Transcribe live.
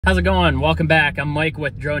How's it going? Welcome back. I'm Mike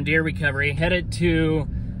with Drone Deer Recovery. Headed to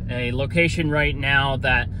a location right now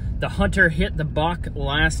that the hunter hit the buck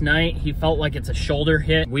last night. He felt like it's a shoulder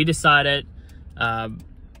hit. We decided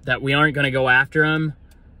that we aren't going to go after him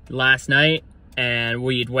last night and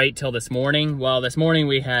we'd wait till this morning. Well, this morning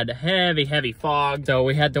we had heavy fog, so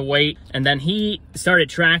we had to wait. And then he started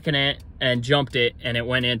tracking it and jumped it, and it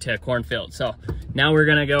went into a cornfield. So now we're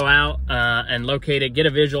gonna go out and locate it, get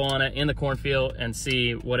a visual on it in the cornfield and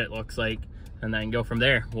see what it looks like, and then go from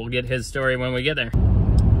there. We'll get his story when we get there.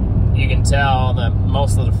 You can tell that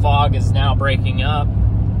most of the fog is now breaking up.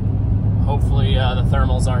 Hopefully the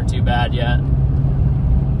thermals aren't too bad yet.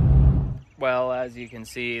 Well, as you can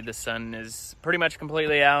see, the sun is pretty much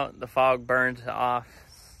completely out. The fog burned off,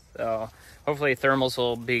 so hopefully thermals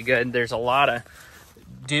will be good. There's a lot of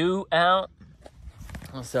dew out,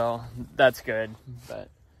 so that's good. But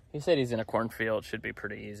he said he's in a cornfield. Should be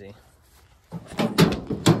pretty easy.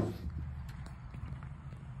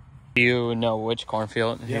 Do you know which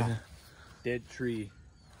cornfield? Yeah, dead tree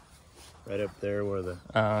right up there where the...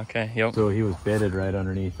 Oh, okay, yep. So he was bedded right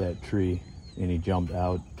underneath that tree, and he jumped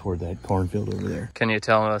out toward that cornfield over there. Can you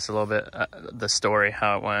tell us a little bit the story,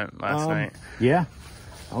 how it went last night? Yeah,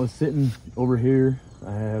 I was sitting over here.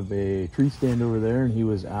 I have a tree stand over there, and he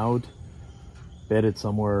was out bedded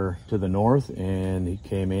somewhere to the north, and he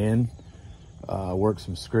came in, worked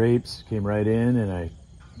some scrapes, came right in, and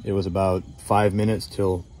it was about 5 minutes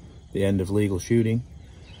till the end of legal shooting,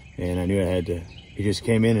 and I knew I had to. He just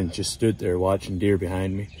came in and just stood there watching deer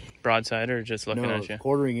behind me. Broadside or just looking at you?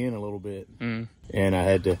 Quartering in a little bit, and I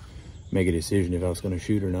had to make a decision if I was going to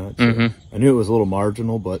shoot or not. So I knew it was a little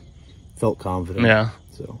marginal, but felt confident. Yeah.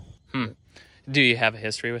 So. Do you have a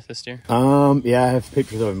history with this deer? Yeah, I have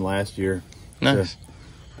pictures of him last year. Nice. So,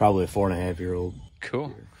 probably a 4.5-year-old. Cool.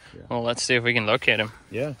 Deer. Yeah. Well, let's see if we can locate him.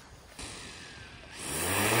 Yeah.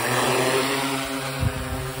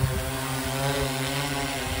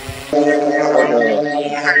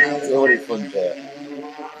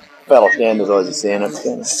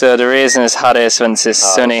 So the reason it's hot is when it's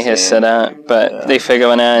sunny here, so that, but they figure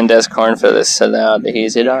when I in this cornfield is so that the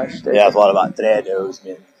easy dash. Yeah, it's a lot about trädhus,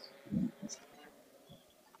 man.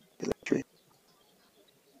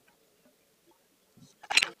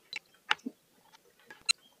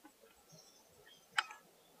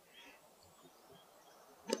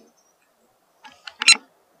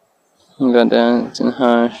 Got that in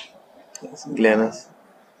hash. Glennis.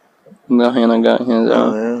 Got him, I got him.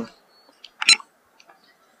 Yeah.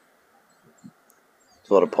 It's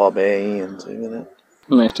a lot of Paw Bay and stuff like that.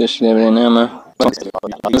 Mäktigt lever in hemma.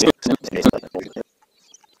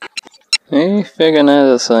 Hey, figure out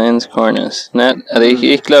the signs corners. Net,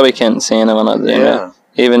 ich glaube ich kan se en av andra dreamer.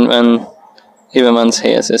 Even when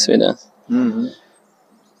he says with us.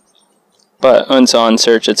 But once on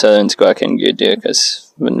search it's a squawk and good do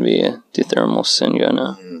because when we did thermals and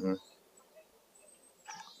gonna.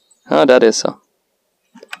 Oh, that is so.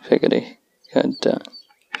 Figured he could.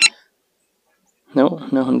 No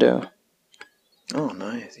one do. Oh,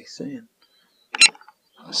 nice. He's saying.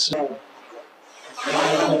 So.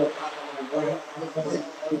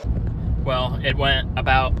 Well, it went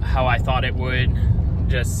about how I thought it would.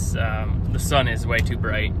 Just the sun is way too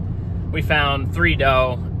bright. We found 3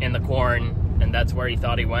 doe in the corn, and that's where he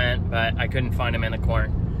thought he went, but I couldn't find him in the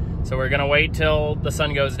corn. So we're gonna wait till the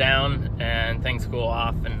sun goes down and things cool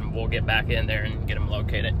off, and we'll get back in there and get him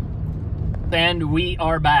located. And we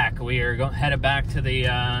are back. We are headed back to the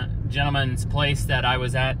gentleman's place that I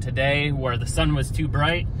was at today, where the sun was too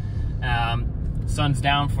bright. Sun's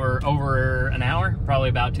down for over an hour, probably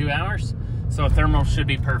about 2 hours. So a thermal should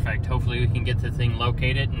be perfect. Hopefully we can get the thing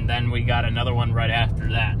located, and then we got another one right after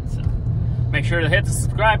that. So make sure to hit the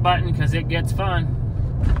subscribe button because it gets fun.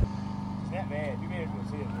 It's not bad. You may as well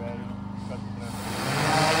see it, right?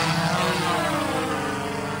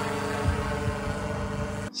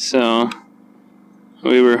 So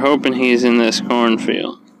we were hoping he's in this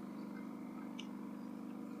cornfield.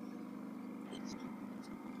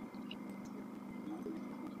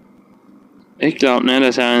 Ik glaube nicht,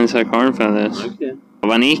 dass er in so cornfield ist. Okay.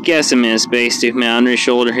 Wenn ich gesse mir spaced if my under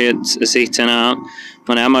shoulder hits a 16 out,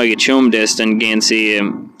 when I'm going to chum this, then gain see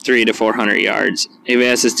 300 to 400 yards. If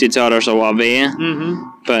it's just 2 hours så var vi.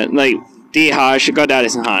 But like, de har got that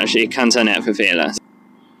is har så jag kan säga för fel.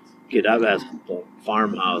 Get that as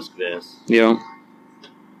farmhouse vest. Jo.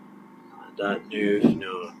 That new,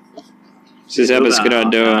 no. Så det är ska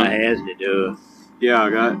då. Has to do. Yeah, I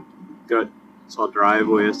got saw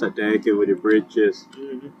driveways that day with the bridges.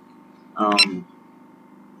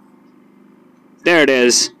 There it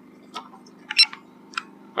is.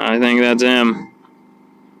 I think that's him.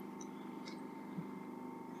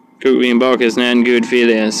 Kutvin buck is not good for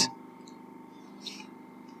this.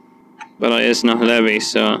 But it's not heavy,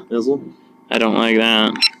 so I don't like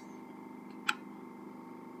that.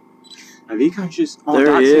 Have you got just...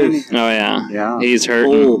 There he is. Oh yeah. Yeah. He's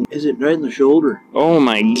hurting. Oh, is it right in the shoulder? Oh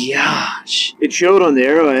my gosh. It showed on the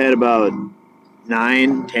arrow I had about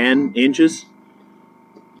 9-10 inches.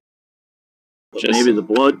 Maybe the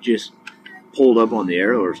blood just pulled up on the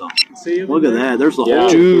arrow or something. Look at that. There's the hole.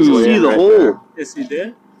 Dude. See the hole. Is he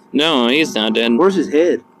dead? No, he's not dead. Where's his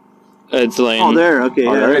head? It's laying. Oh, there. Okay.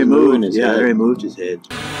 Oh, Yeah, there there he he's moved. moving his Yeah, head. there he moved his head.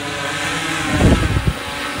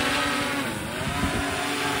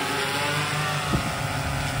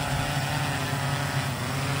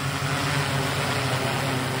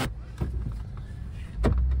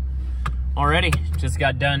 Already, just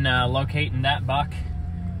got done locating that buck.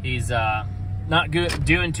 He's not good,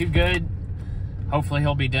 doing too good. Hopefully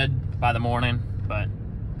he'll be dead by the morning, but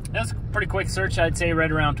that's a pretty quick search. I'd say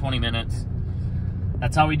right around 20 minutes.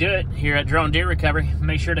 That's how we do it here at Drone Deer Recovery.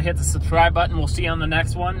 Make sure to hit the subscribe button. We'll see you on the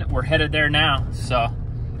next one. We're headed there now, so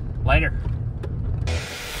later.